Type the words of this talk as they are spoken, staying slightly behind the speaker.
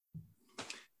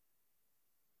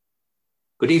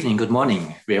Good evening, good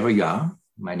morning, wherever you are.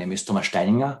 My name is Thomas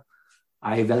Steininger.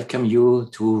 I welcome you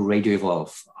to Radio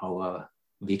Evolve, our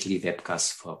weekly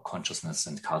webcast for consciousness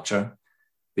and culture.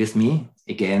 With me,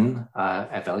 again,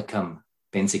 I welcome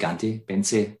Bence Ganti.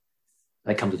 Bence,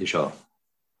 welcome to the show.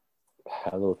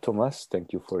 Hello, Thomas.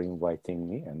 Thank you for inviting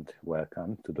me and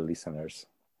welcome to the listeners.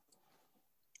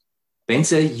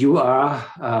 Bence, you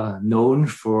are known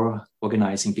for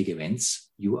organizing big events.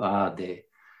 You are the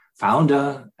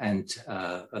founder and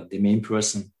the main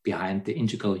person behind the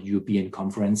Integral European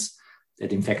Conference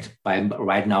that, in fact,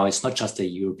 right now, it's not just a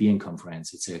European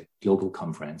conference, it's a global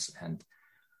conference. And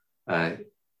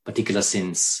particularly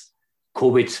since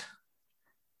COVID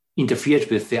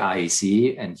interfered with the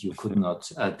IEC and you could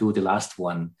not do the last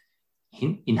one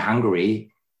in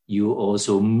Hungary, you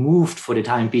also moved for the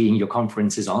time being your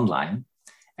conferences online.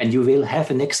 And you will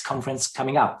have a next conference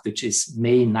coming up, which is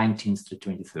May 19th to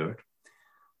 23rd.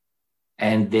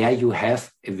 And there you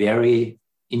have a very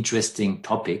interesting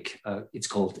topic. It's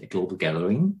called a global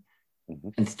gathering. Mm-hmm.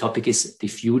 And the topic is the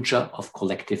future of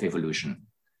collective evolution.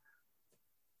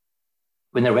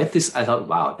 When I read this, I thought,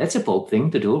 wow, that's a bold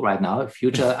thing to do right now.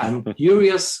 Future, I'm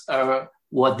curious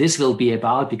what this will be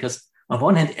about, because on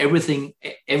one hand,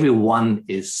 everyone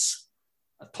is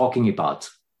talking about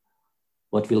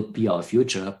what will be our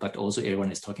future, but also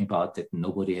everyone is talking about that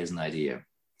nobody has an idea.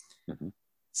 Mm-hmm.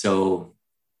 So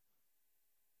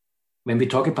when we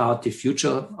talk about the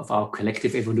future of our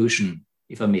collective evolution,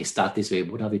 if I may start this way,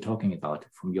 what are we talking about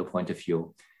from your point of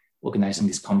view? Organizing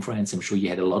this conference, I'm sure you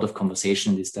had a lot of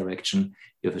conversation in this direction.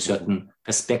 You have a certain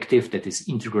perspective that is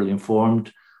integrally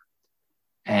informed.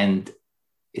 And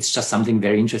it's just something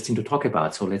very interesting to talk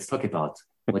about. So let's talk about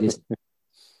what is.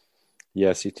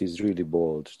 Yes, it is really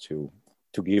bold to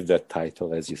give that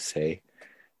title, as you say,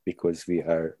 because we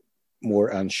are more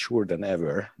unsure than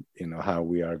ever, how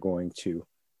we are going to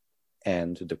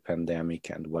end the pandemic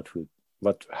and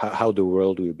how the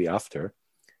world will be after.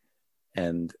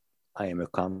 And I am a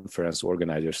conference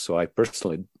organizer, so I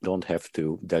personally don't have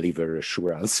to deliver a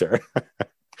sure answer.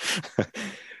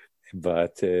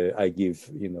 But I give,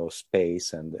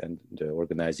 space and the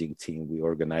organizing team, we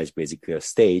organize basically a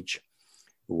stage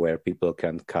where people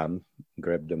can come,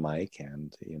 grab the mic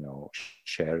and,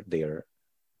 share their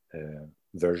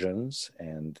versions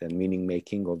and meaning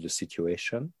making of the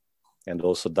situation, and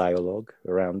also dialogue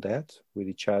around that with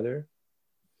each other.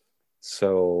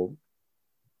 So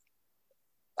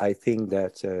I think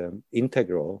that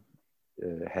Integral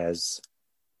has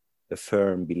a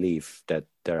firm belief that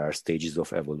there are stages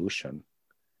of evolution.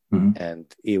 Mm-hmm.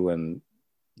 And even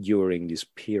during this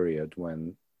period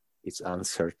when it's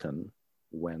uncertain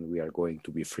when we are going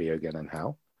to be free again and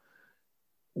how,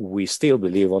 we still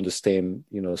believe on the same,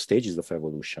 stages of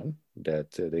evolution that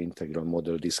the Integral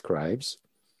model describes.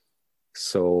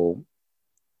 So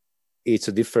it's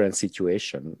a different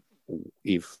situation.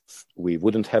 If we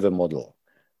wouldn't have a model,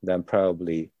 then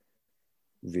probably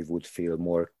we would feel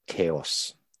more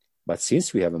chaos. But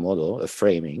since we have a model, a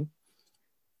framing,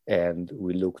 and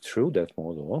we look through that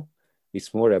model,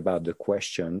 it's more about the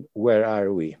question, where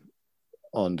are we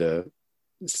on the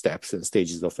steps and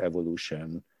stages of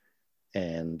evolution,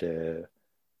 and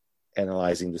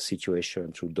analyzing the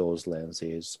situation through those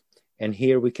lenses. And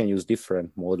here we can use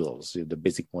different models. The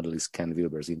basic model is Ken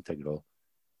Wilber's integral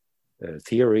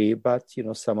theory, but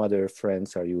some other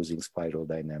friends are using spiral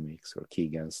dynamics or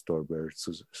Keegan, Storbert,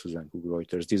 Susan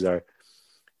Cook-Reuters. These are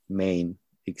main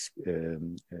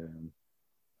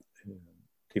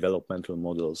developmental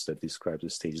models that describe the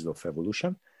stages of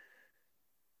evolution.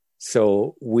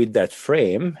 So with that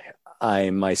frame,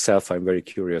 I'm very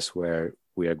curious where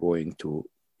we are going to,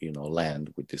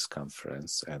 land with this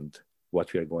conference and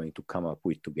what we are going to come up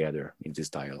with together in this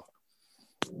dialogue.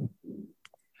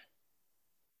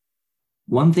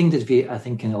 One thing that I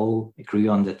think, can all agree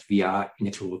on, that we are in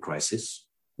a global crisis,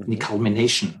 mm-hmm. in the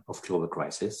culmination of global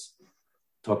crisis,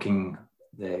 talking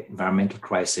the environmental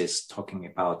crisis, talking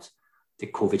about the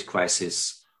COVID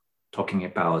crisis, talking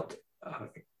about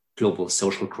global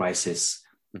social crisis.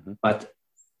 Mm-hmm. But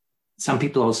some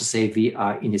people also say we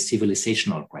are in a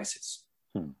civilizational crisis.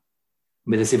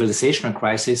 With a civilizational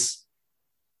crisis,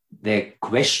 the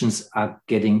questions are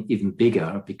getting even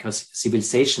bigger, because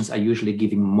civilizations are usually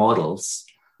giving models,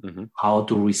 mm-hmm. how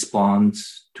to respond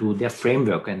to their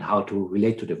framework and how to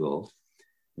relate to the world.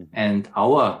 Mm-hmm. And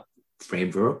our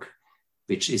framework,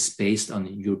 which is based on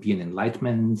European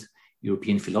Enlightenment,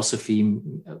 European philosophy,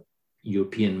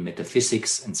 European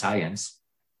metaphysics and science,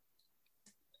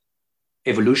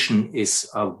 evolution is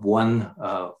one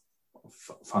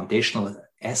foundational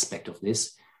aspect of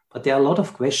this. But there are a lot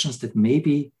of questions that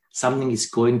maybe something is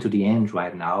going to the end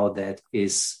right now that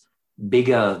is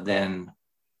bigger than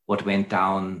what went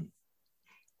down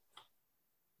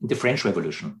in the French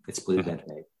Revolution, let's put it that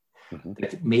way.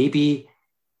 That maybe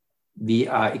we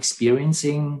are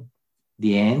experiencing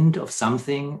the end of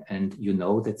something, and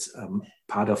that's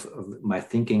part of my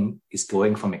thinking is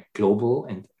going from a global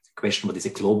and question what is a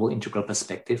global integral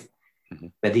perspective,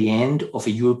 where the end of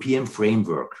a European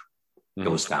framework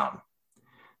goes down,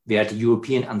 where the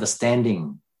European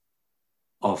understanding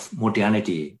of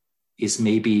modernity is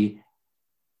maybe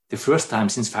the first time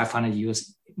since 500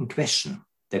 years in question,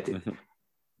 that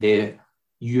the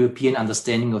European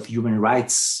understanding of human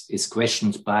rights is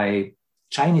questioned by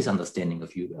Chinese understanding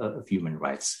of human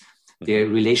rights. The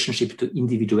relationship to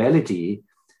individuality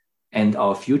and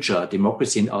our future,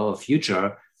 democracy and our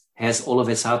future, has all of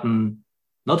a sudden,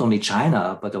 not only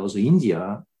China, but also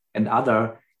India and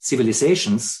other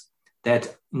civilizations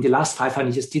that in the last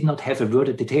 500 years did not have a word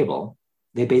at the table.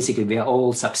 They basically were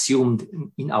all subsumed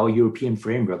in our European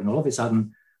framework. And all of a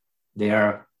sudden, they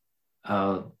are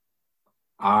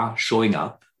showing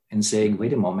up and saying,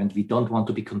 wait a moment, we don't want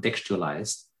to be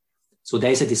contextualized. So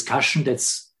there's a discussion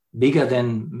that's bigger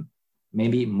than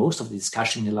maybe most of the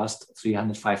discussion in the last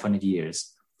 300, 500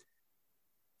 years.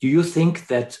 Do you think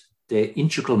that the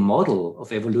integral model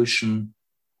of evolution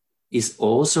is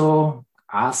also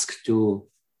asked to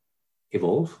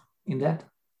evolve in that?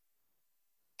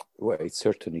 Well, it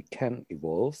certainly can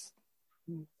evolve.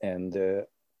 And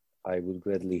I would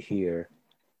gladly hear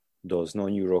those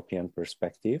non-European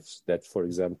perspectives that, for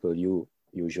example, you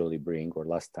usually bring, or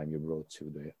last time you brought to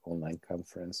the online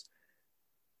conference,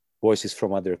 voices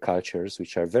from other cultures,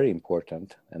 which are very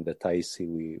important. And at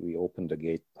IEC, we opened the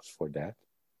gate for that.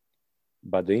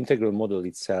 But the integral model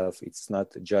itself, it's not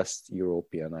just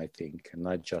European, I think, and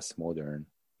not just modern.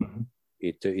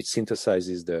 It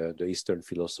synthesizes the Eastern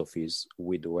philosophies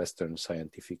with the Western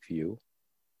scientific view.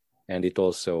 And it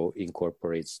also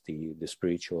incorporates the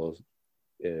spiritual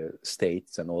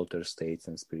states and alter states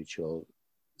and spiritual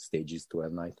stages to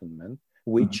enlightenment,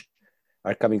 which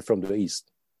are coming from the East.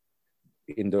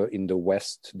 In the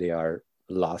West, they are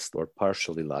lost, or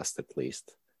partially lost at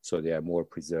least. So they are more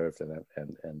preserved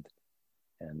and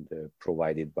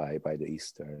provided by the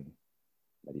Eastern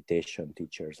meditation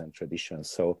teachers and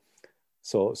traditions. So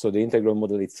the integral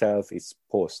model itself is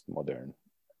postmodern.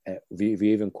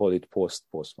 We even call it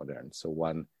postmodern. So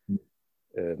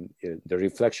the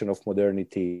reflection of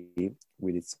modernity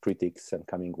with its critics and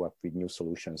coming up with new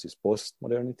solutions is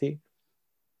postmodernity.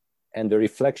 And the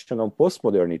reflection on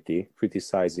postmodernity,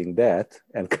 criticizing that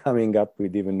and coming up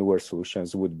with even newer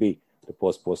solutions would be the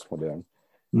postmodern,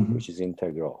 which is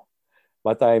integral.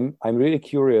 But I'm really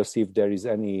curious if there is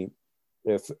any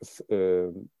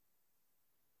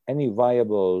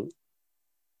viable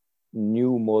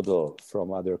new model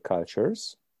from other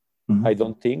cultures. I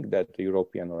don't think that the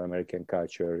European or American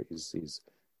culture is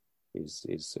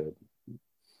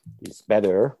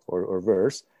better or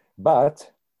worse,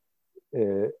 but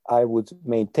I would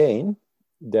maintain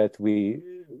that we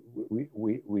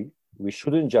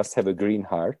shouldn't just have a green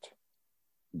heart.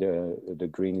 The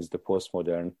green is the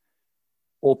postmodern,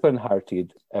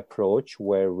 open-hearted approach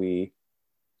where we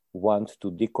want to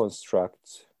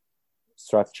deconstruct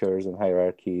structures and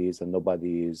hierarchies, and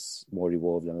nobody is more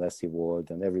evolved and less evolved,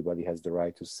 and everybody has the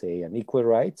right to say an equal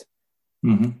right.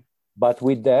 But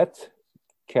with that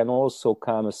can also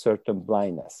come a certain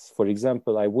blindness. For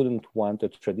example, I wouldn't want a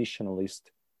traditionalist,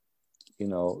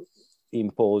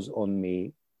 impose on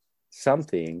me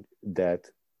something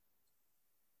that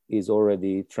is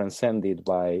already transcended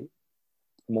by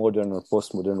modern or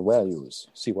postmodern values.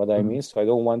 See what I mean? So I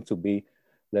don't want to be,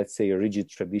 let's say, a rigid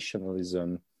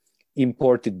traditionalism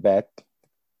imported back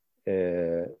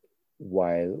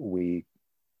while we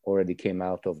already came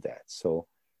out of that. So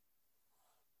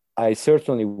I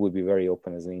certainly would be very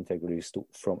open as an integralist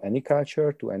from any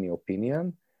culture to any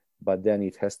opinion, but then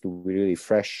it has to be really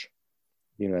fresh,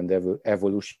 and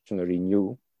evolutionary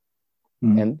new.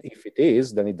 And if it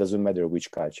is, then it doesn't matter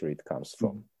which culture it comes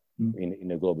from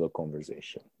in a global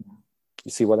conversation.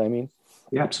 You see what I mean?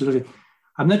 Yeah, absolutely.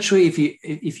 I'm not sure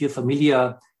if you're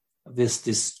familiar with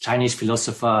this Chinese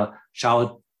philosopher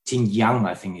Zhao Tingyang,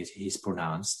 I think he's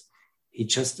pronounced. He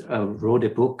just wrote a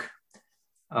book.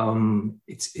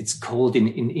 It's called in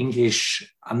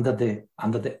English Under the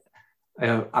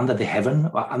Heaven,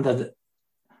 or under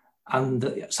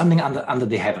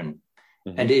the Heaven,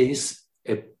 and it is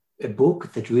a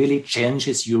book that really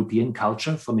changes European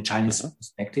culture from a Chinese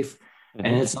perspective.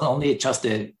 And it's not only just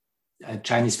a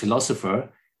Chinese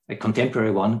philosopher, a contemporary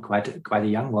one, quite a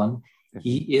young one.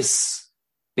 He is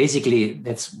basically,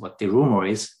 that's what the rumor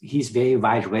is, he's very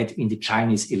wide read in the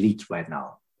Chinese elite right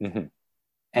now.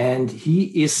 And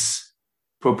he is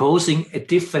proposing a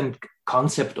different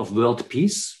concept of world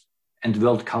peace and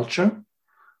world culture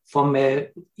from a,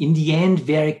 in the end,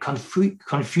 very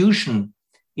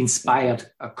Confucian-inspired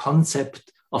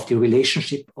concept of the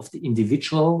relationship of the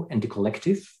individual and the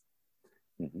collective,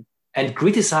 and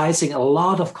criticizing a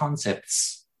lot of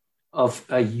concepts of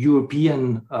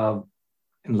European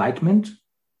enlightenment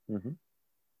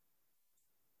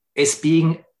as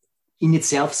being in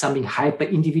itself something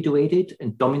hyper-individuated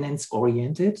and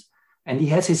dominance-oriented. And he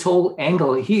has his whole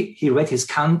angle. He read his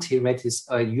Kant, he read his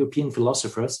European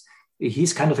philosophers.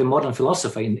 He's kind of a modern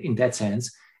philosopher in that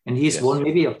sense. And he's one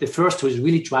maybe of the first who is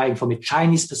really trying from a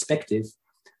Chinese perspective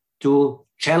to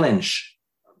challenge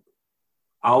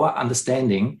our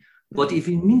understanding what it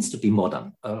means to be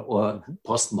modern or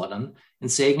postmodern,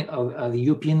 and saying the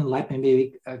European Enlightenment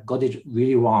maybe got it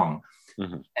really wrong.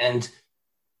 And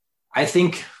I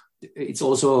think it's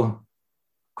also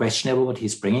questionable what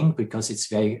he's bringing, because it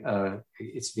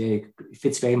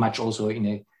fits very much also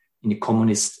in a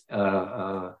communist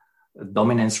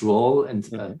dominance role,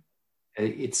 and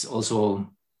it's also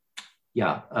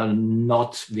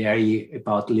not very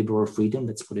about liberal freedom,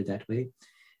 let's put it that way.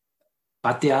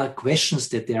 But there are questions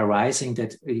that they are rising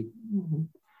that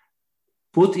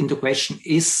put into question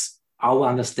is our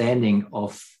understanding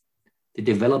of the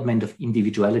development of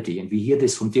individuality. And we hear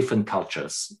this from different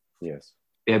cultures. Yes.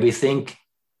 Where we think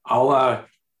our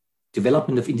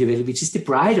development of individuality, which is the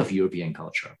pride of European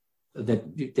culture,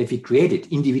 that we created,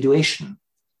 individuation.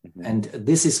 And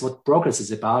this is what progress is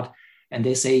about. And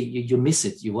they say you miss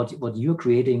it. What you're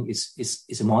creating is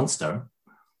a monster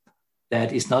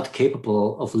that is not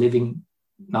capable of living.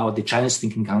 Now the Chinese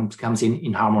thinking comes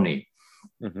in harmony.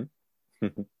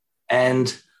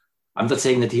 And I'm not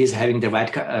saying that he is having the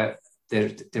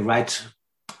right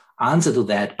answer to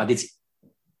that, but it's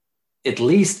at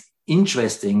least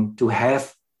interesting to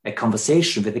have a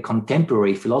conversation with a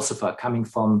contemporary philosopher coming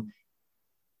from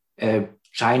a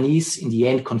Chinese, in the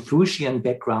end, Confucian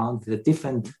background with a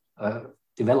different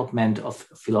development of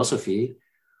philosophy,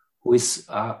 who is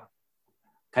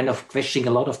kind of questioning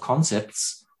a lot of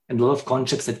concepts, and a lot of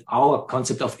concepts that our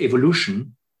concept of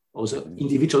evolution, also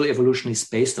individual evolution, is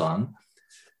based on.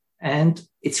 And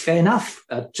it's fair enough.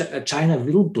 China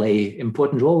will play an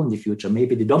important role in the future,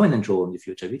 maybe the dominant role in the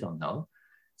future, we don't know.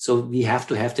 So we have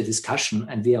to have the discussion,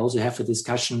 and we also have the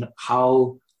discussion,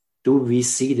 how do we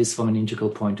see this from an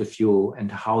integral point of view,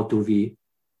 and how do we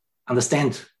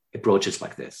understand approaches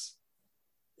like this?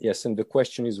 Yes, and the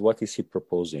question is, what is he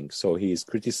proposing? So he is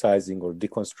criticizing or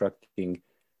deconstructing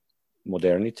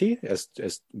modernity as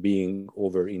being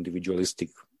over-individualistic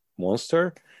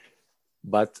monster,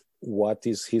 but what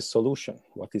is his solution?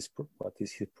 What is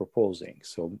he proposing?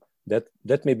 So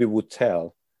that maybe would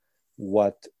tell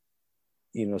what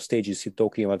stage is he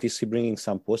talking about. Is he bringing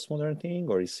some postmodern thing,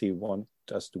 or is he want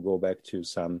us to go back to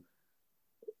some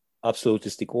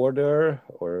absolutistic order,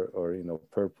 or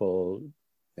purple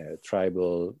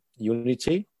tribal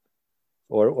unity,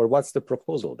 or what's the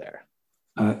proposal there?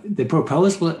 The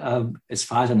proposal, as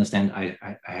far as I understand,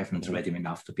 I haven't read him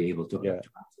enough to be able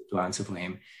to answer for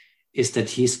him, is that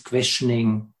he's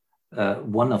questioning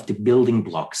one of the building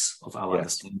blocks of our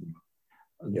understanding,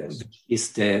 which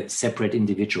is the separate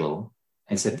individual.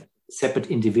 And that separate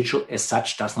individual as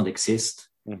such does not exist.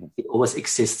 It always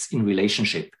exists in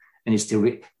relationship. And it's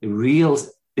the real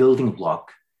building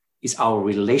block is our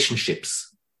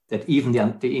relationships that even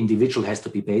the individual has to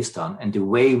be based on. And the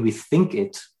way we think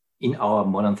it in our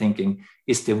modern thinking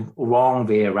is the wrong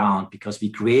way around, because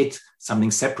we create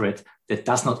something separate that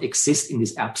does not exist in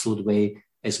this absolute way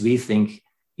as we think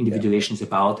individuation is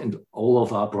about. And all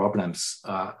of our problems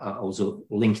are also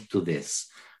linked to this.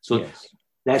 So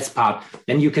that's part.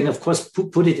 Then you can, of course,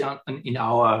 put it in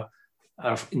our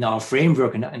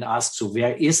framework and ask, so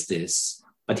where is this?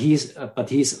 But he's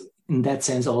in that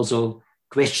sense also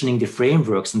questioning the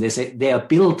frameworks, and they say they are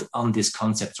built on these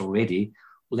concepts already.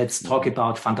 Let's talk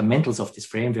about fundamentals of this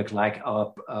framework, like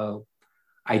our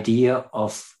idea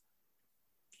of,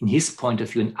 in his point of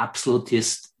view, an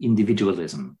absolutist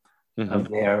individualism,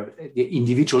 where the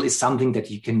individual is something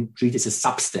that you can treat as a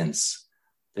substance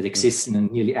that exists in a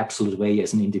nearly absolute way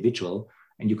as an individual.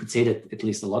 And you could say that at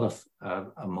least a lot of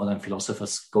modern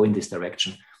philosophers go in this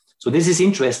direction. So this is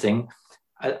interesting.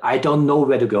 I don't know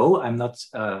where to go. I'm not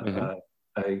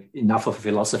enough of a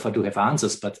philosopher to have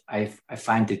answers, but I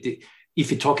find that if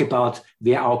you talk about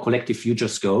where our collective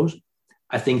futures go,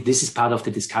 I think this is part of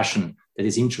the discussion that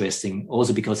is interesting,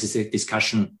 also because it's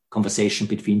a conversation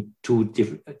between two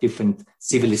different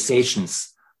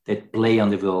civilizations that play on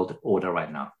the world order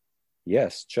right now.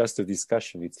 Yes, just the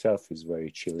discussion itself is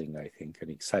very chilling, I think, and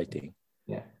exciting.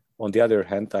 Yeah. on the other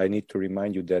hand, I need to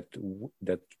remind you that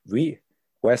we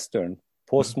Western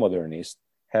postmodernists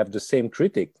have the same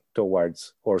critic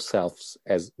towards ourselves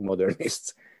as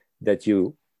modernists that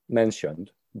you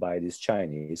mentioned by these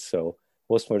Chinese. So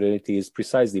postmodernity is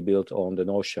precisely built on the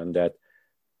notion that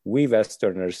we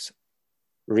Westerners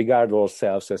regard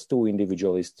ourselves as too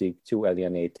individualistic, too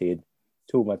alienated,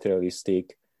 too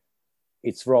materialistic.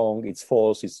 It's wrong, it's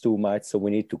false, it's too much. So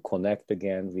we need to connect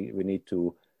again. We need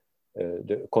to,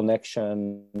 the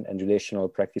connection and relational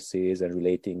practices and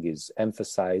relating is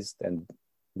emphasized and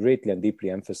greatly and deeply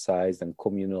emphasized, and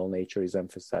communal nature is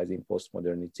emphasized in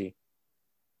postmodernity.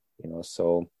 It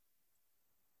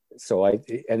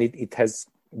has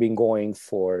been going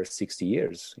for 60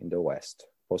 years in the West,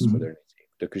 postmodernity,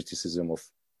 the criticism of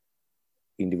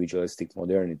individualistic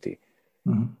modernity.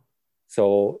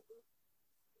 So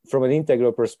from an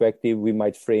integral perspective, we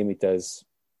might frame it as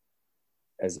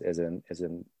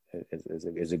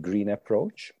a green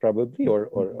approach, probably,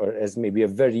 or as maybe a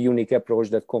very unique approach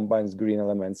that combines green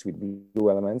elements with blue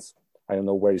elements. I don't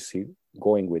know where is he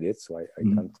going with it, so I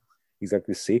can't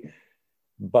exactly see.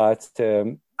 But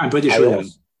I'm pretty sure,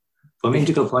 from an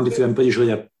integral point of view, I'm pretty sure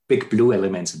there are big blue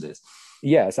elements in this.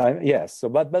 Yes. So,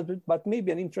 but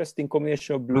maybe an interesting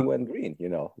combination of blue and green,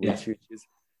 which is,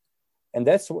 and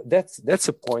that's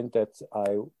a point that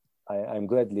I'm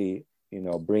gladly,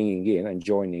 bringing in and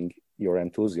joining your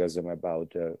enthusiasm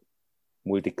about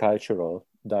multicultural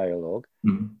dialogue.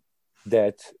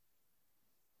 That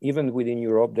even within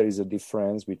Europe there is a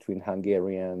difference between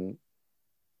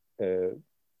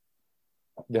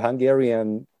the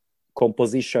Hungarian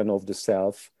composition of the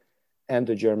self and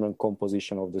the German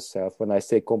composition of the self. When I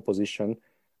say composition,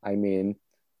 I mean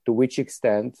to which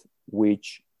extent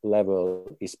which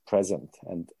level is present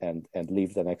and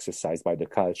lived and exercised by the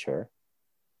culture.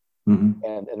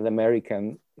 And an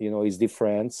American, is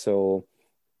different. So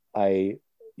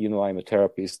I'm a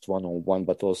therapist one-on-one,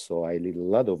 but also I lead a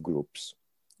lot of groups.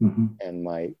 And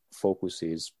my focus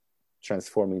is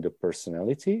transforming the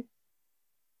personality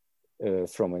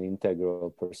from an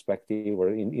integral perspective, or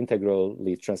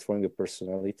integrally transforming the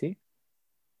personality.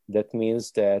 That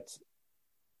means that,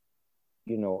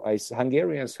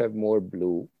 Hungarians have more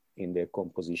blue in their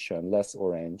composition, less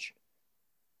orange,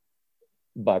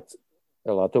 but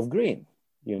a lot of green,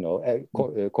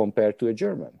 compared to a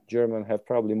German. German have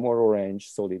probably more orange,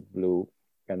 solid blue,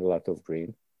 and a lot of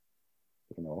green,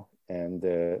 and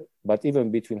but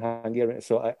even between Hungarian,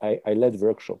 so I led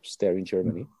workshops there in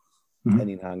Germany and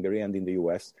in Hungary and in the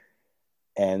US,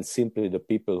 and simply the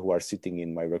people who are sitting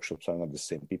in my workshops are not the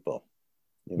same people.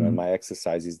 My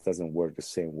exercises doesn't work the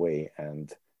same way,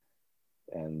 and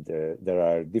there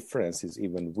are differences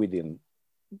even within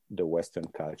the Western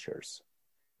cultures.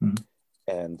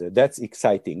 And that's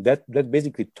exciting. That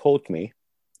basically taught me,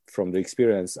 from the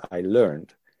experience I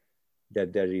learned,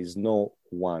 that there is no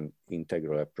one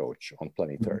integral approach on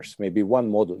planet Earth. Maybe one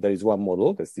model, there is one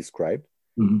model that's described.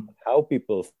 How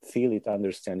people feel it,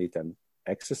 understand it, and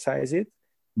exercise it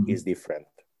is different.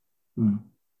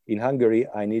 In Hungary,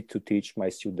 I need to teach my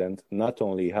student not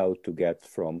only how to get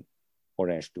from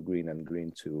orange to green and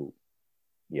green to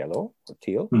yellow or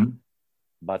teal,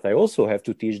 but I also have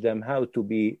to teach them how to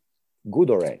be good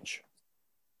orange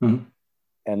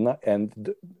and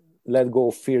let go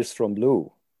of fears from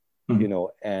blue,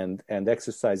 and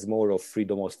exercise more of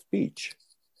freedom of speech,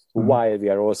 while we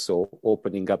are also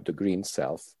opening up the green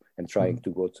self and trying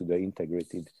to go to the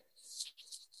integrated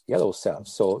yellow self.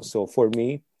 So for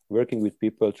me, working with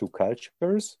people through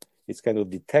cultures, it's kind of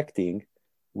detecting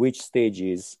which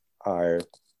stages are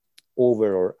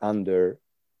over or under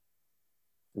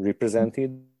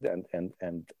represented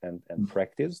and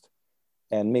practiced,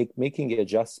 and making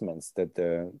adjustments that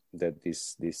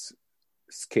this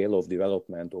scale of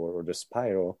development or the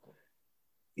spiral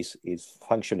is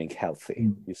functioning healthy.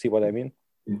 You see what I mean?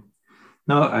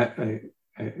 No, I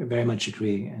very much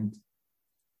agree. And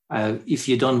if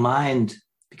you don't mind,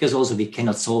 because also we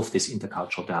cannot solve this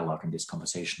intercultural dialogue in this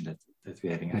conversation that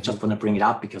we're having. I just want to bring it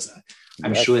up because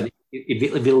I'm sure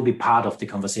it will be part of the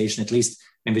conversation, at least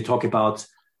when we talk about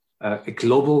a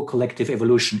global collective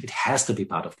evolution. It has to be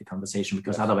part of the conversation,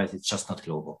 because otherwise it's just not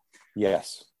global.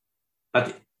 Yes.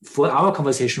 But for our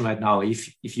conversation right now,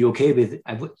 if you're okay with it,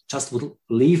 I would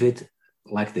leave it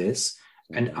like this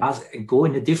and go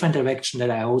in a different direction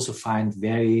that I also find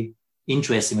very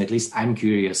interesting. At least I'm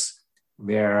curious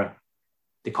where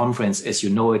the conference, as you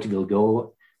know it, will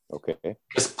go. Okay.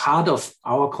 Because part of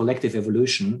our collective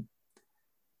evolution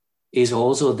is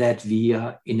also that we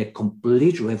are in a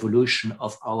complete revolution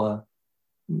of our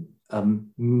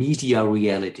media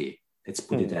reality. Let's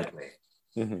put it that way.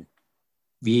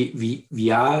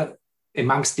 We are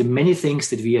amongst the many things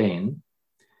that we are in,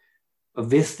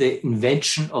 with the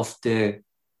invention of the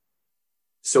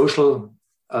social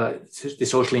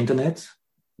internet,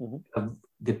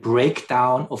 the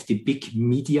breakdown of the big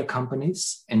media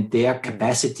companies and their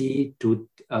capacity to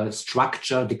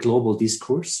structure the global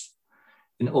discourse,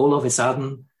 and all of a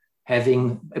sudden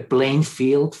having a playing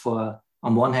field for,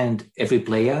 on one hand, every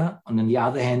player, and on the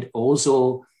other hand,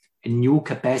 also a new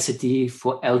capacity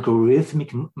for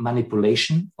algorithmic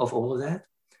manipulation of all of that.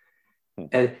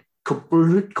 A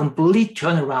complete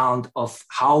turnaround of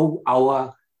how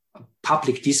our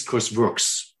public discourse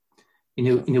works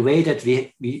in a way that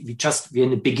we're in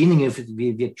the beginning of it,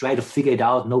 we try to figure it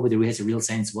out. Nobody really has a real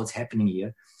sense what's happening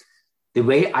here. The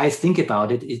way I think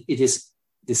about it, it is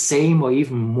the same or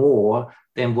even more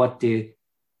than what the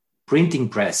printing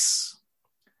press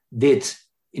did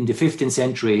in the 15th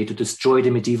century to destroy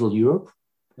the medieval Europe,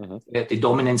 the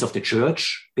dominance of the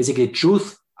church. Basically,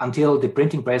 truth until the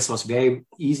printing press was very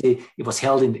easy. It was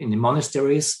held in the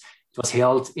monasteries. It was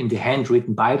held in the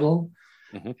handwritten Bible.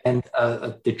 And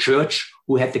the church,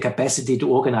 who had the capacity to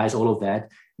organize all of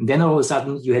that. And then all of a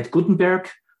sudden, you had Gutenberg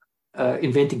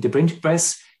inventing the printing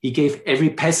press. He gave every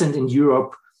peasant in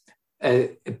Europe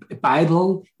a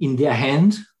Bible in their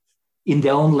hand, in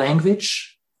their own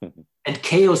language, and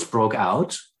chaos broke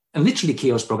out. And literally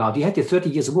chaos broke out. You had the 30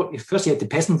 Years' War. First you had the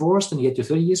Peasant Wars, then you had the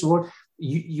 30 Years' War.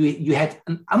 You had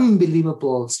an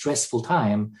unbelievable, stressful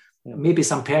time, maybe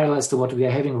some parallels to what we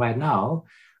are having right now,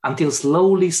 until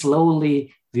slowly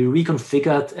we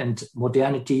reconfigured and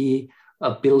modernity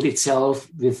built itself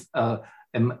with a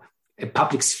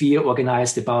public sphere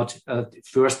organized about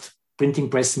first printing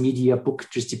press, media, book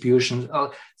distribution.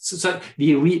 So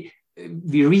we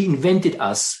reinvented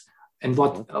us. And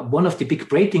what one of the big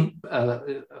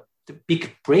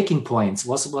breaking points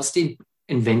was the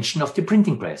invention of the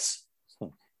printing press.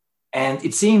 And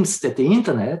it seems that the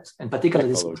internet, and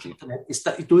particularly the internet, is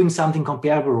doing something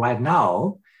comparable right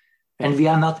now. And we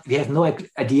have no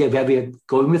idea where we are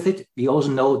going with it. We also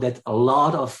know that a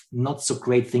lot of not so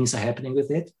great things are happening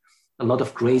with it. A lot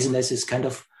of craziness is kind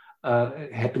of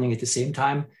happening at the same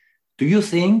time. Do you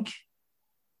think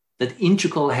that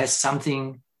Integral has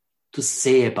something to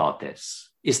say about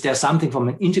this? Is there something from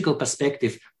an Integral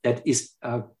perspective that is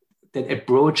that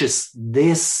approaches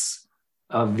this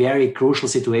very crucial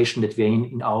situation that we're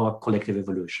in our collective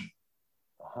evolution?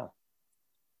 Well,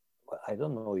 I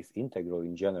don't know if Integral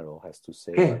in general has to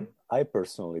say. Okay. I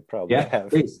personally probably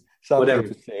have something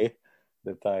to say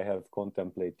that I have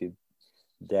contemplated.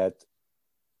 That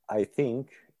I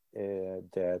think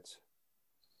that,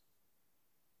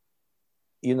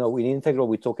 in Integral,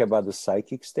 we talk about the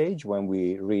psychic stage when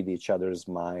we read each other's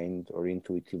mind or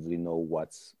intuitively know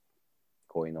what's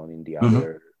going on in the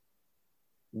other,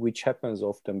 which happens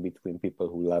often between people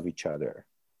who love each other.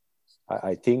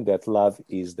 I think that love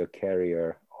is the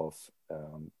carrier of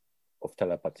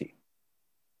telepathy.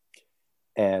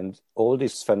 And all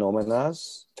these phenomena,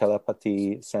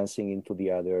 telepathy, sensing into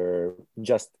the other,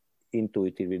 just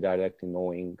intuitively, directly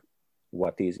knowing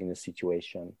what is in a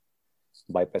situation,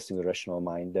 bypassing the rational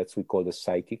mind, that's we call the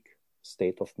psychic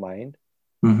state of mind.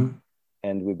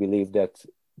 And we believe that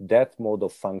that mode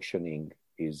of functioning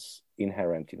is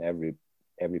inherent in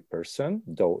every person,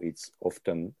 though it's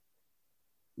often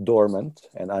dormant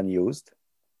and unused.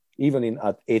 Even in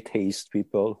atheist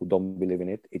people who don't believe in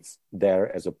it, it's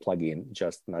there as a plug-in,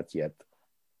 just not yet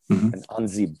an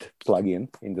unzipped plug-in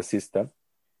in the system.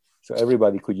 So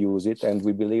everybody could use it. And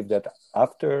we believe that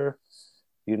after,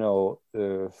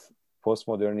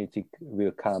 postmodernity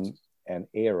will come an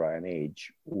era, an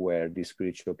age where these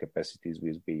spiritual capacities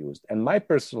will be used. And my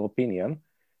personal opinion,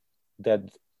 that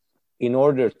in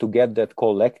order to get that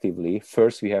collectively,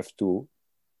 first we have to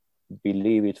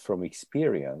believe it from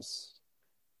experience.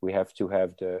 We have to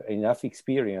have enough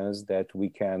experience that we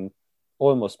can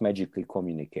almost magically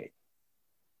communicate.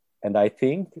 And I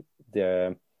think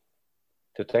the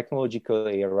technological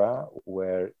era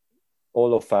where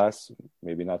all of us,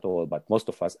 maybe not all, but most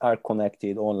of us are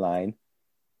connected online.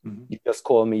 You just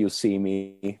call me, you see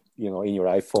me, in your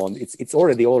iPhone. It's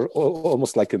already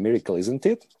almost like a miracle, isn't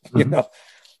it?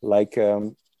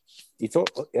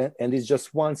 It's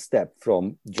just one step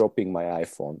from dropping my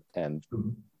iPhone and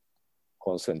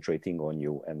concentrating on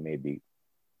you and maybe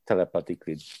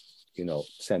telepathically,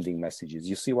 sending messages.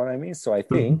 You see what I mean? So I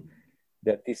think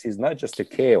that this is not just a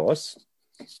chaos,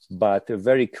 but a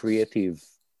very creative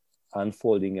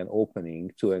unfolding and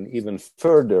opening to an even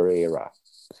further era.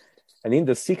 And in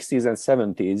the 60s and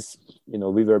 70s,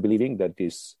 we were believing that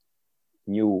this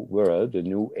new world, the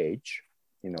new age,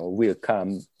 will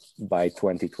come by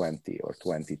 2020 or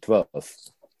 2012,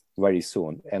 very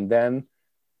soon. And then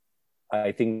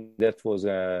I think that was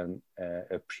a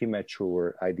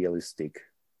premature, idealistic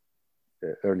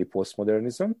early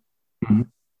postmodernism. Mm-hmm.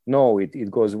 No,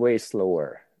 it goes way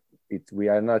slower. We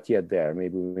are not yet there.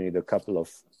 Maybe we need a couple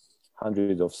of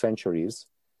hundreds of centuries,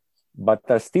 but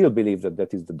I still believe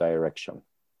that is the direction.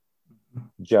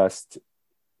 Just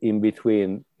in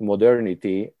between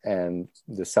modernity and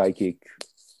the psychic,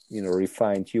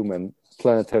 refined human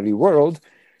planetary world,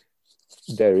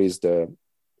 there is the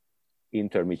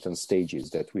intermittent stages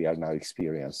that we are now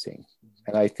experiencing.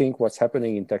 And I think what's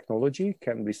happening in technology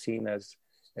can be seen as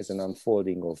an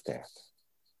unfolding of that.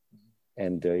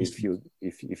 And if you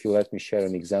let me share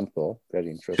an example, very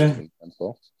interesting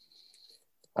example,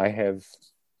 I have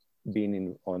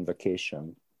been on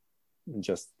vacation,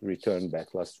 just returned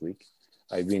back last week.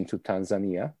 I've been to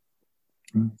Tanzania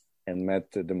and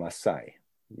met the Maasai,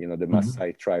 the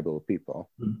Maasai tribal people.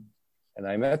 And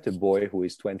I met a boy who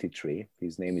is 23.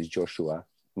 His name is Joshua,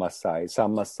 Maasai.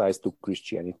 Some Maasais took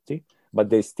Christianity, but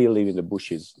they still live in the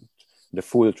bushes, the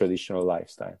full traditional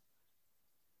lifestyle.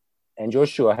 And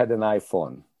Joshua had an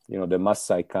iPhone. The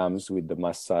Maasai comes with the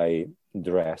Maasai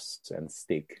dress and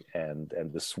stick and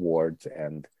the sword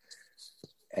and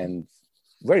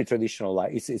very traditional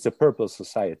life. It's a purple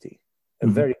society, a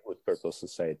very good purple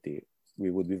society.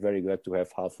 We would be very glad to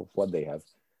have half of what they have,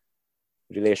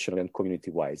 relational and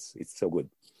community-wise. It's so good.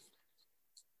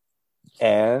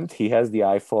 And he has the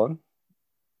iPhone.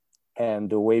 And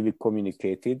the way we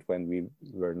communicated when we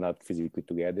were not physically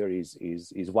together is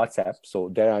WhatsApp. So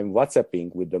there I'm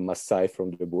WhatsApping with the Maasai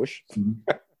from the bush.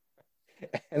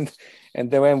 and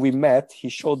then when we met, he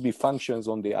showed me functions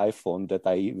on the iPhone that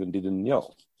I even didn't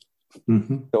know.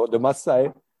 So the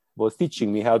Maasai was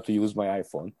teaching me how to use my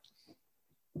iPhone.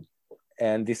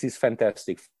 And this is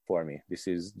fantastic for me. This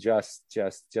is just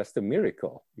a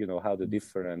miracle, how the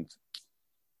different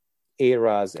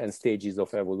eras and stages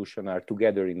of evolution are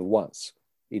together in one.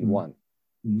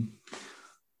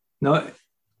 No,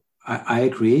 I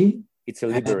agree. It's a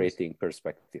liberating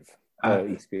perspective,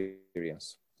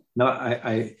 experience. No,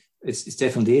 it's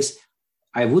definitely is.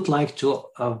 I would like to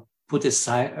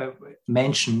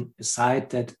mention a side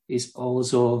that is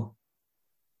also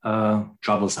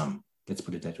troublesome. Let's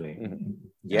put it that way.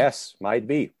 Yes, might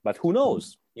be, but who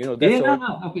knows?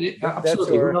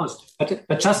 Absolutely, who knows?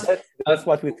 But just that's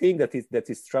what we think that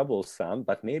is troublesome.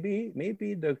 But maybe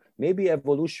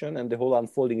evolution and the whole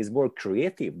unfolding is more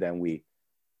creative than we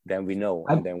know.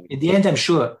 In the end, I'm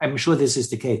sure this is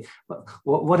the case. But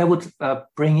what I would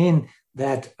bring in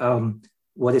that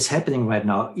what is happening right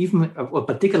now, even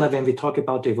particularly when we talk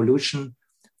about the evolution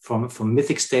from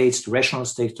mythic states to rational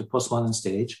states to postmodern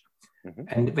stage,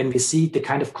 and when we see the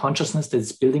kind of consciousness that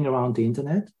is building around the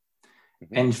internet.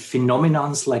 And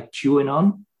phenomenons like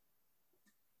QAnon,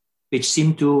 which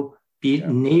seem to be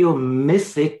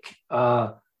neo-mythic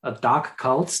dark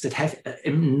cults that have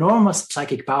enormous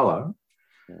psychic power,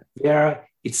 where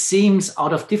it seems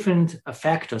out of different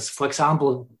factors, for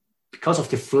example, because of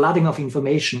the flooding of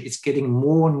information, it's getting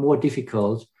more and more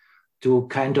difficult to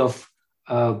kind of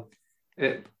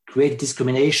create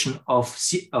discrimination of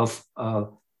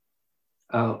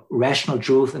rational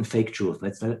truth and fake truth.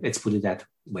 Let's put it that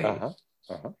way.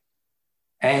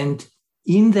 And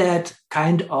in that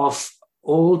kind of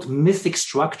old mythic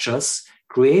structures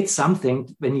create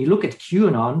something. When you look at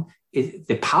QAnon,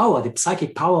 the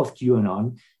psychic power of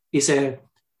QAnon is in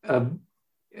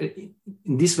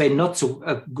this way, not so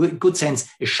good sense,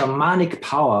 a shamanic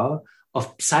power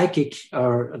of psychic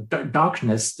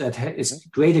darkness that is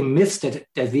creating myths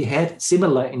that we had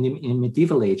similar in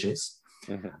medieval ages,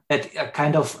 that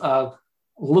kind of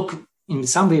look in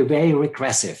some way very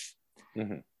regressive.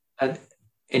 And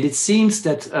it seems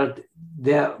that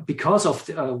because of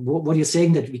what you're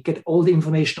saying, that we get all the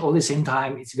information all at the same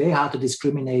time, it's very hard to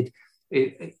discriminate.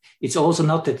 It's also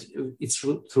not that it's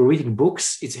through reading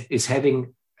books, it's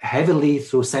having heavily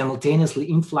through simultaneously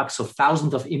influx of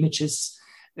thousands of images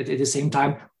at the same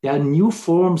time. There are new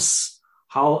forms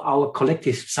how our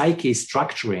collective psyche is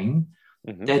structuring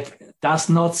that does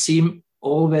not seem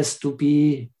always to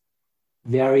be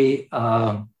very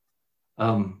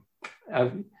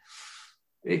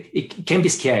it can be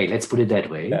scary, let's put it that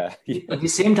way. At the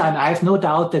same time, I have no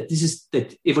doubt that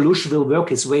that evolution will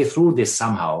work its way through this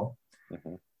somehow.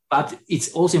 But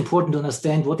it's also important to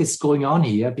understand what is going on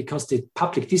here, because the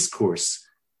public discourse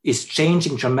is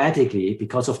changing dramatically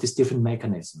because of these different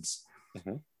mechanisms.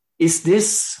 Is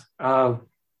this,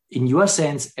 in your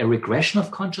sense, a regression of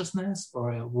consciousness,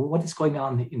 or what is going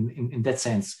on in that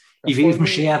sense? If you even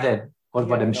share that,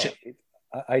 what I'm sharing.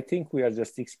 I think we are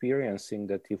just experiencing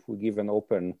that if we give an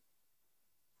open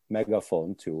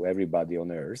megaphone to everybody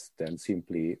on Earth, then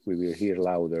simply we will hear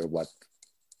louder what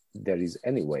there is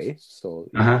anyway. So,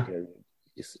 there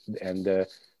is, and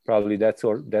probably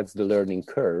that's the learning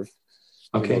curve,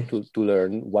 to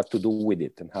learn what to do with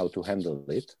it and how to handle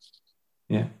it.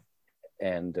 Yeah.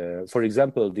 And for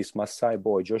example, this Maasai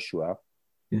boy Joshua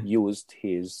used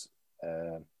his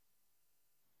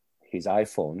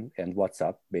iPhone and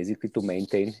WhatsApp basically to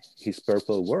maintain his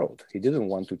purple world. He didn't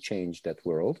want to change that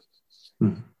world.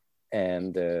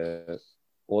 And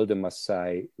all the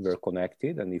Maasai were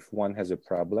connected. And if one has a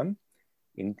problem,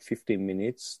 in 15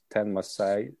 minutes, 10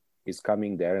 Maasai is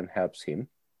coming there and helps him.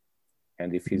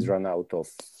 And if he's run out of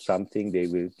something, they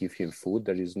will give him food.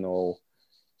 There is no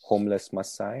homeless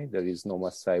Maasai. There is no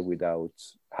Maasai without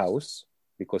house,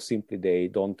 because simply they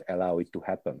don't allow it to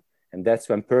happen. And that's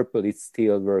when purple is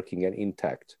still working and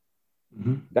intact.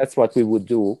 That's what we would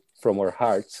do from our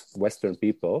hearts, Western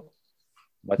people,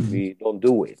 but we don't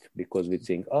do it because we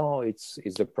think, oh, it's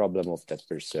the problem of that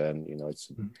person.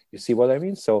 It's you see what I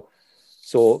mean? So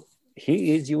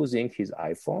he is using his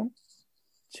iPhone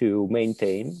to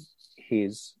maintain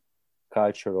his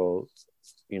cultural,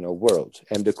 world.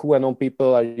 And the QAnon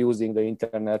people are using the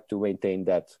internet to maintain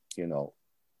that,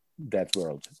 that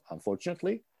world,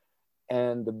 unfortunately.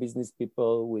 And the business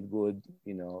people with good,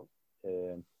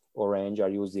 orange are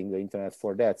using the internet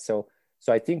for that. So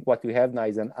I think what we have now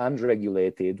is an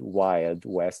unregulated wild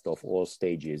west of all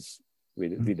stages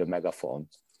with the megaphone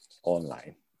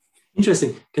online.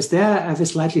 Interesting, because there I have a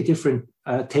slightly different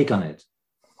take on it.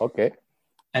 Okay.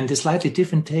 And the slightly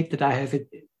different take that I have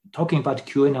talking about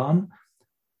QAnon,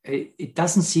 it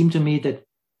doesn't seem to me that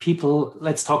people,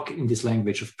 let's talk in this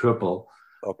language of purple,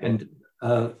 and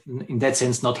in that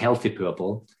sense, not healthy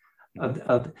purple.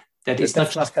 That is not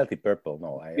just healthy purple.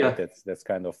 No, that's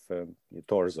kind of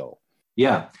torso.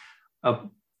 Yeah,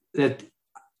 that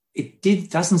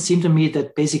doesn't seem to me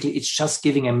that basically it's just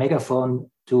giving a megaphone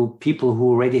to people who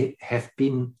already have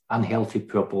been unhealthy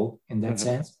purple in that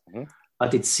sense.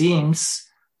 But it seems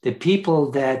the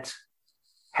people that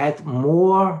had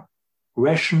more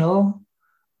rational,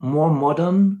 more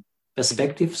modern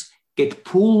perspectives get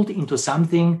pulled into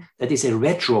something that is a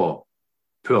retro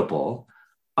purple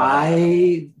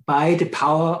by the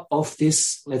power of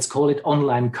this, let's call it,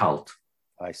 online cult.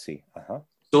 I see.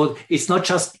 So it's not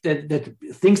just that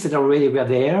things that already were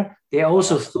there, they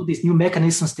also, through these new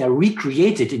mechanisms, they're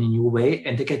recreated in a new way,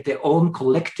 and they get their own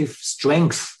collective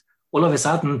strength. All of a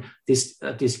sudden, this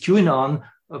QAnon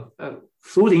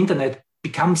through the internet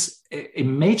becomes a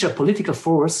major political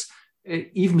force,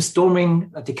 even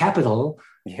storming the Capitol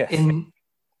in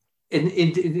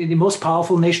the most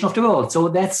powerful nation of the world. So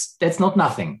that's not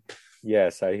nothing.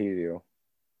 Yes, I hear you.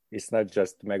 It's not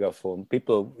just megaphone.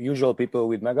 Usual people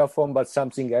with megaphone, but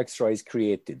something extra is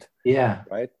created. Yeah.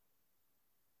 Right?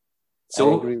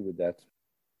 So I agree with that.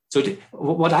 So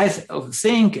what I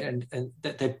think, and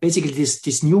that basically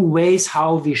these new ways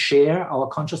how we share our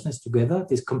consciousness together,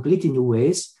 these completely new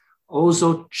ways,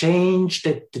 also change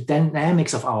the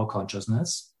dynamics of our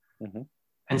consciousness.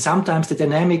 And sometimes the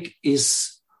dynamic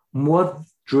is more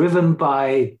driven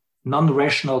by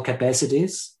non-rational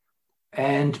capacities.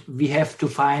 And we have to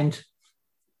find,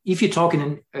 if you talk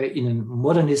in a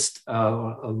modernist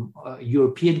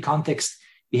European context,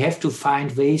 we have to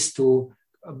find ways to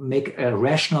make a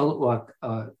rational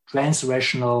or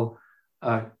trans-rational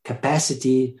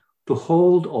capacity to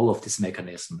hold all of these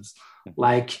mechanisms.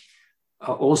 Like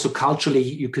also culturally,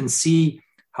 you can see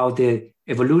how the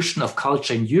evolution of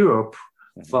culture in Europe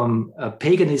from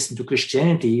paganism to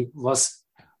Christianity was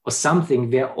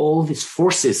something where all these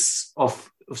forces of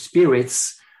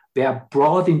spirits were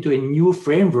brought into a new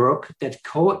framework that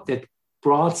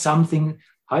brought something,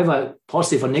 however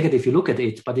positive or negative you look at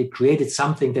it, but it created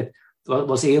something that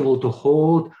was able to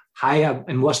hold higher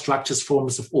and more structured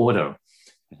forms of order.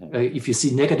 If you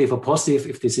see negative or positive,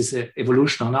 if this is an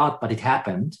evolution or not, but it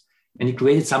happened, and it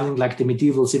created something like the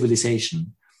medieval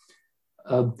civilization.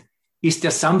 Is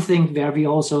there something where we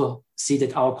also see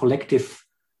that our collective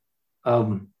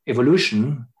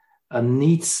evolution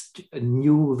needs a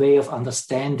new way of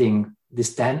understanding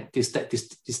this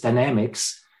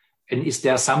dynamics? And is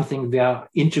there something where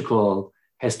integral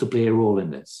has to play a role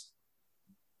in this?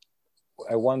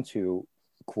 I want to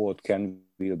quote Ken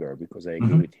Wilber because I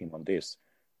agree with him on this.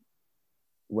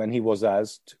 When he was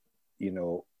asked,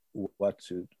 how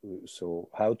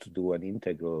to do an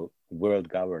integral world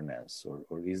governance,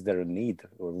 or is there a need,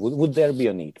 or would there be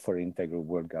a need for integral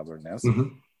world governance?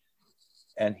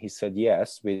 And he said,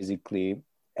 yes, basically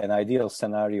an ideal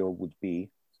scenario would be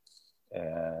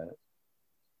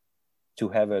to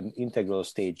have an integral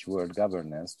stage world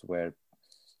governance where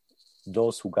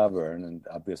those who govern, and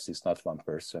obviously it's not one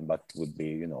person, but would be,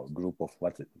 you know, a group of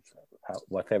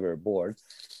whatever board,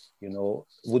 you know,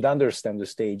 would understand the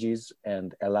stages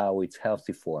and allow its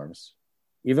healthy forms,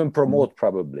 even promote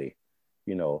probably,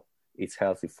 you know, its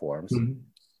healthy forms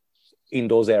in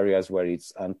those areas where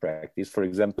it's unpracticed. For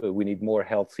example, we need more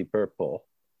healthy purple,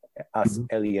 us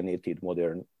alienated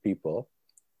modern people,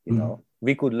 you know.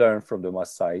 We could learn from the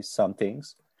Maasai some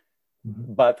things,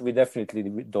 but we definitely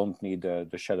don't need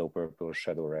the shadow purple or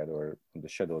shadow red or the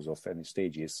shadows of any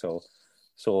stages.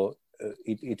 So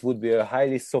it would be a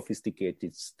highly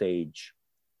sophisticated stage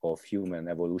of human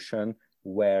evolution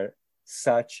where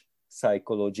such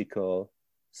psychological,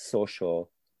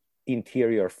 social,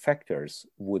 interior factors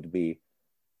would be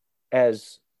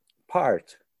as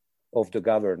part of the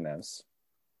governance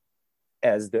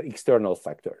as the external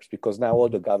factors, because now all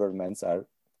the governments are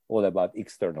all about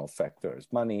external factors: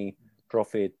 money,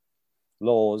 profit,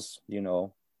 laws, you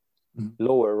know,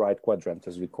 lower right quadrant,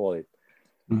 as we call it,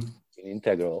 in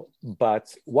integral.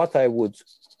 But what I would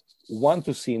want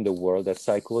to see in the world, that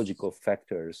psychological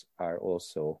factors are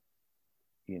also,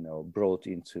 you know, brought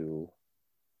into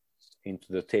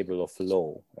the table of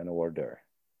law and order.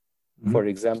 For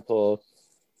example,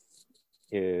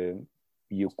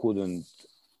 you couldn't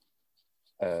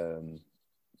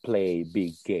play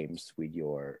big games with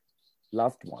your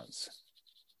loved ones.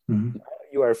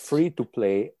 You are free to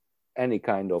play any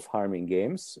kind of harming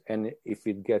games, and if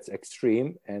it gets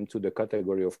extreme and to the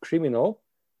category of criminal,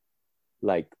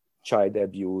 like child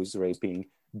abuse, raping,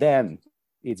 then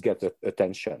it gets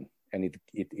attention, and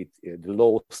the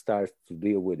law starts to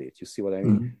deal with it. You see what I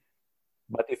mean?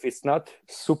 But if it's not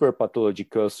super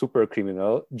pathological, super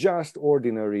criminal, just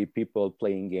ordinary people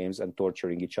playing games and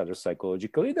torturing each other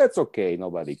psychologically, that's okay.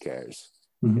 Nobody cares,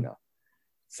 you know.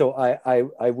 So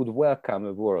I would welcome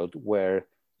a world where,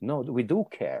 no, we do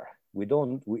care. We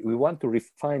want to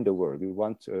refine the world. We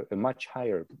want a much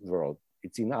higher world.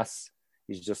 It's in us.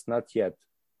 It's just not yet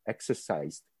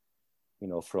exercised, you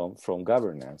know, from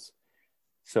governance.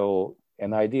 So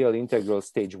an ideal integral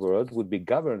stage world would be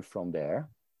governed from there.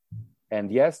 And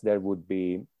yes, there would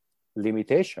be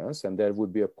limitations, and there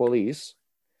would be a police,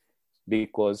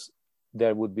 because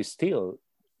there would be still,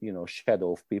 you know,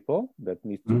 shadow of people that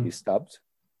need to be stopped.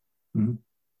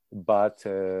 But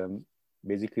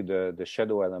basically the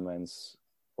shadow elements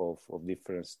of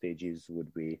different stages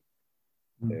would be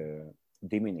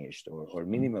diminished or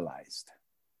minimalized.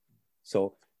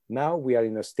 So now we are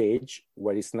in a stage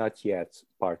where it's not yet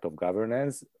part of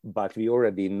governance, but we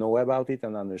already know about it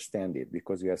and understand it,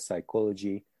 because we have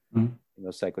psychology, you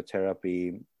know,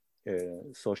 psychotherapy,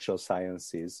 social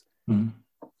sciences,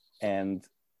 and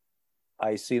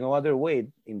I see no other way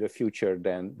in the future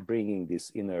than bringing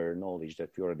this inner knowledge that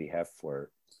we already have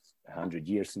for 100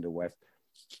 years in the West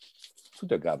to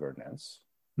the governance.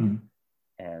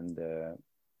 And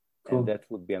that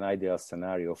would be an ideal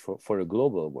scenario for a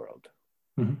global world.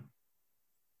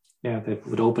 Yeah, that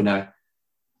would open a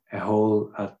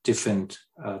whole different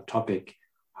topic,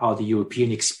 how the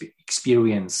European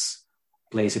experience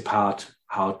plays a part,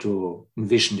 how to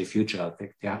envision the future,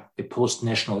 the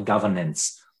post-national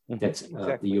governance that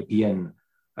the European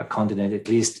continent at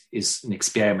least is an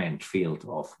experiment field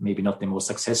of, maybe not the most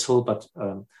successful, but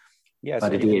yes,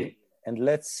 but and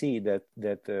let's see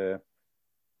that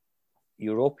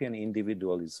European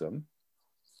individualism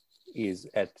is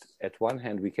at one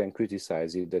hand, we can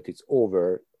criticize it that it's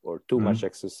over or too much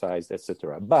exercise,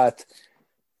 etc. But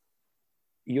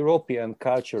European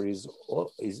culture is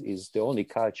the only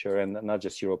culture, and not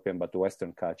just European, but the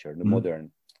Western culture, the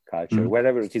modern culture,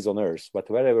 wherever it is on earth. But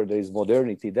wherever there is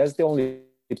modernity, that's the only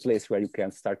place where you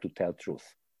can start to tell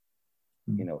truth.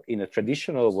 You know, in a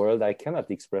traditional world, I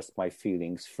cannot express my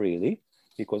feelings freely,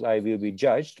 because I will be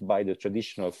judged by the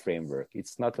traditional framework.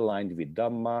 It's not aligned with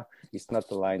Dhamma, it's not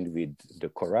aligned with the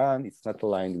Quran, it's not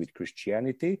aligned with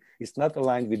Christianity, it's not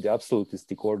aligned with the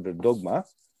absolutistic order dogma.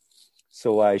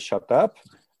 So I shut up,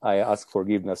 I ask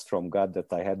forgiveness from God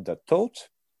that I had that thought,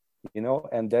 you know,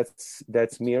 and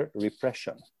that's mere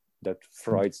repression that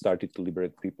Freud started to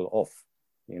liberate people of,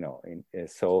 you know.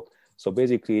 So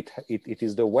basically it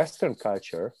is the Western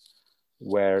culture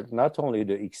where not only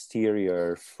the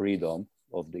exterior freedom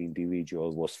of the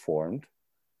individual was formed,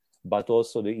 but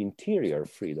also the interior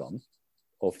freedom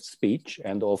of speech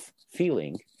and of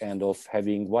feeling and of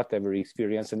having whatever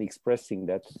experience and expressing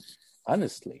that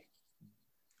honestly.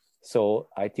 So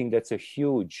I think that's a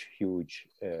huge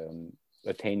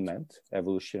attainment,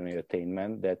 evolutionary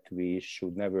attainment, that we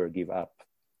should never give up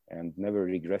and never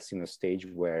regress in a stage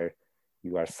where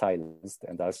you are silenced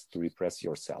and asked to repress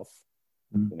yourself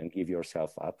and give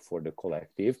yourself up for the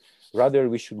collective. Rather,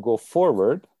 we should go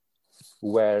forward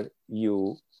where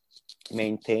you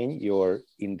maintain your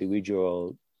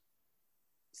individual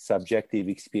subjective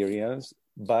experience,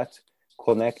 but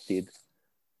connected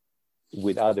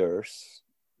with others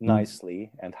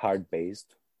nicely and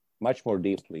heart-based, much more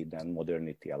deeply than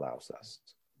modernity allows us.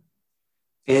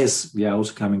 Yes, we are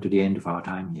also coming to the end of our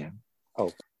time here.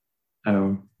 Oh.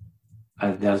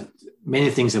 There's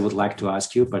many things I would like to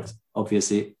ask you, but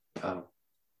obviously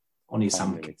only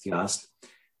some can be asked.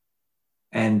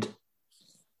 And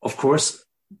of course,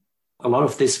 a lot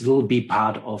of this will be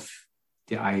part of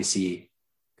the IEC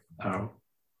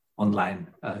online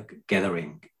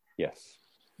gathering. Yes.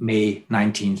 May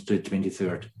 19th to the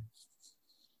 23rd.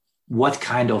 What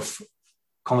kind of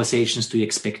conversations do you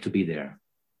expect to be there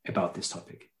about this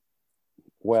topic?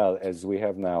 Well, as we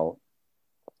have now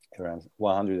around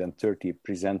 130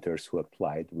 presenters who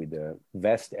applied with a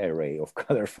vast array of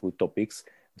colorful topics,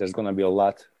 there's going to be a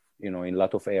lot, in a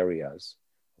lot of areas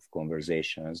of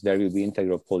conversations. There will be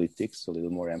integral politics, a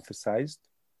little more emphasized.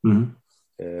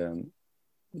 Mm-hmm.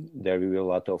 There will be a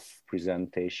lot of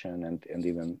presentation and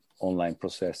even online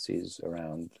processes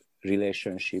around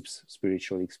relationships,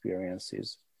 spiritual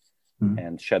experiences,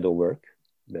 and shadow work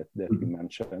that we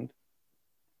mentioned.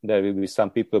 There will be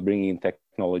some people bringing in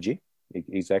technology,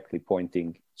 exactly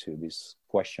pointing to these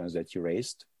questions that you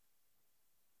raised.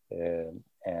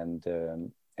 And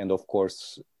of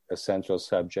course, a central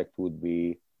subject would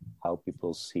be how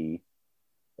people see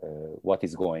what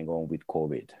is going on with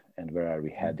COVID and where are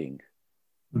we heading.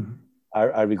 Mm-hmm.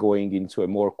 Are we going into a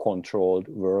more controlled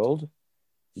world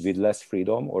with less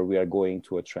freedom, or we are going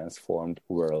to a transformed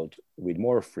world with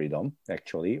more freedom,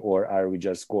 actually, or are we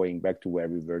just going back to where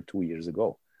we were 2 years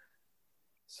ago?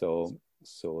 So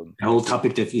a whole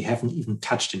topic that we haven't even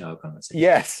touched in our conversation.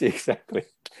 Yes, exactly.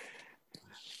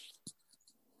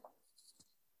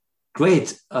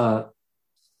 Great.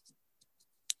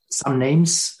 Some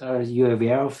names you're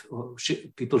aware of, or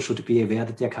people should be aware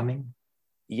that they're coming?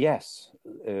 Yes,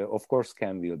 of course,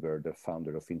 Ken Wilber, the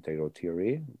founder of Integral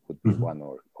Theory, would be one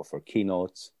of our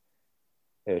keynotes.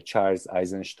 Charles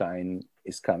Eisenstein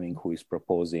is coming, who is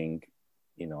proposing,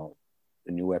 a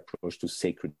new approach to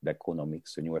sacred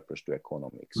economics, a new approach to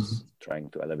economics, trying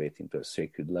to elevate into a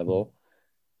sacred level.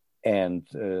 And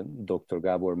Dr.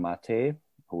 Gabor Mate,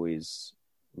 who is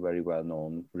a very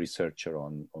well-known researcher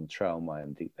on trauma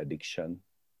and addiction.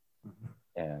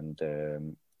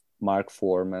 And Mark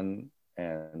Foreman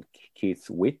and Keith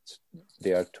Witt,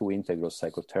 they are two integral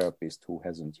psychotherapists who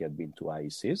hasn't yet been to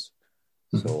IECs.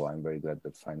 So I'm very glad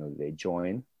that finally they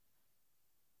join.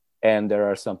 And there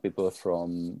are some people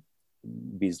from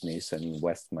business and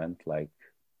investment, like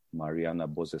Mariana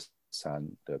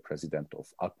Bozesan, the president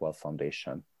of Aqua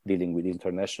Foundation, dealing with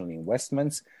international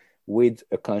investments with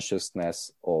a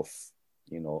consciousness of,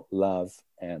 love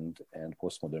and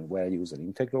postmodern values and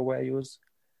integral values.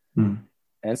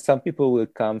 And some people will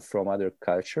come from other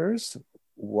cultures.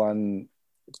 One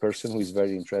person who is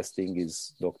very interesting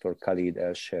is Dr. Khalid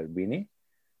El-Sherbini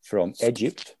from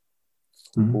Egypt,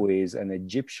 who is an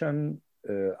Egyptian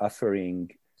offering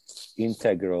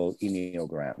integral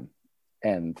Enneagram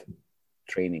and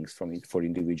trainings for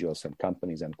individuals and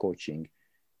companies and coaching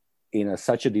in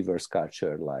such a diverse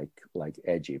culture like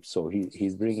Egypt. So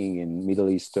he's bringing in Middle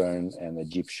Eastern and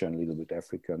Egyptian, a little bit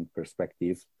African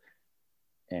perspective.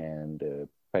 And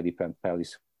Paddy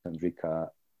Pampalis and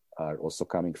Rika are also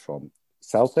coming from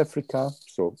South Africa.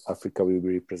 So Africa will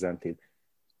be represented.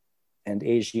 And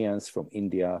Asians from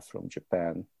India, from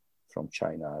Japan, from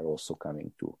China are also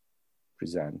coming to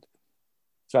present.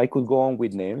 So I could go on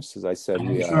with names. As I said,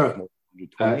 we are more than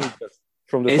 20, but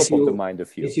from the top of the mind, a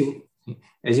few.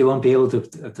 As you won't be able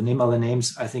to name all the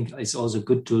names, I think it's also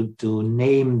good to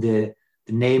name the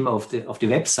name of the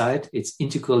website. It's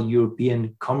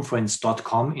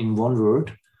integraleuropeanconference.com in one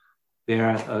word,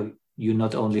 where you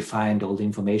not only find all the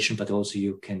information, but also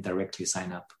you can directly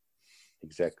sign up.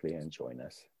 Exactly, and join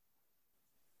us.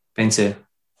 Bence,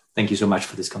 thank you so much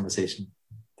for this conversation.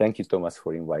 Thank you, Thomas,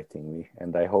 for inviting me.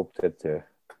 And I hope that the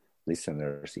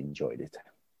listeners enjoyed it.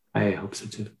 I hope so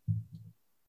too.